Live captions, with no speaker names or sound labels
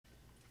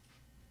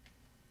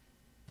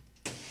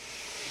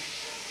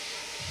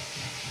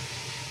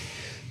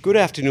Good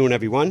afternoon,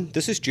 everyone.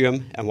 This is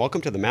Jim, and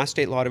welcome to the Mass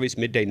State Lottery's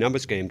Midday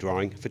Numbers Game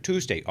drawing for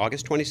Tuesday,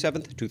 August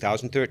 27th,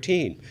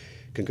 2013.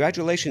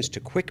 Congratulations to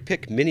Quick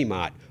Pick Mini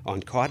Mart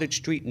on Cottage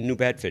Street in New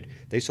Bedford.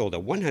 They sold a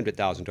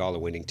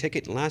 $100,000 winning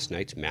ticket in last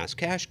night's Mass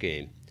Cash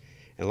game.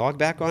 And log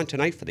back on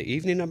tonight for the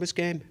evening numbers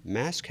game,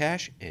 Mass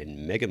Cash,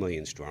 and Mega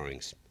Millions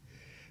drawings.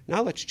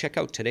 Now let's check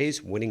out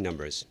today's winning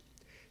numbers.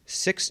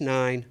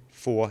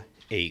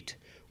 6948.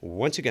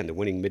 Once again, the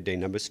winning midday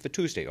numbers for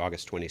Tuesday,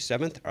 August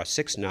 27th are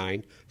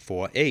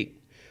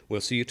 6948.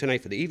 We'll see you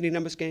tonight for the evening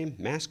numbers game,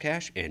 Mass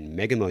Cash, and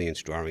Mega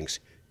Millions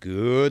drawings.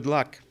 Good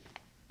luck.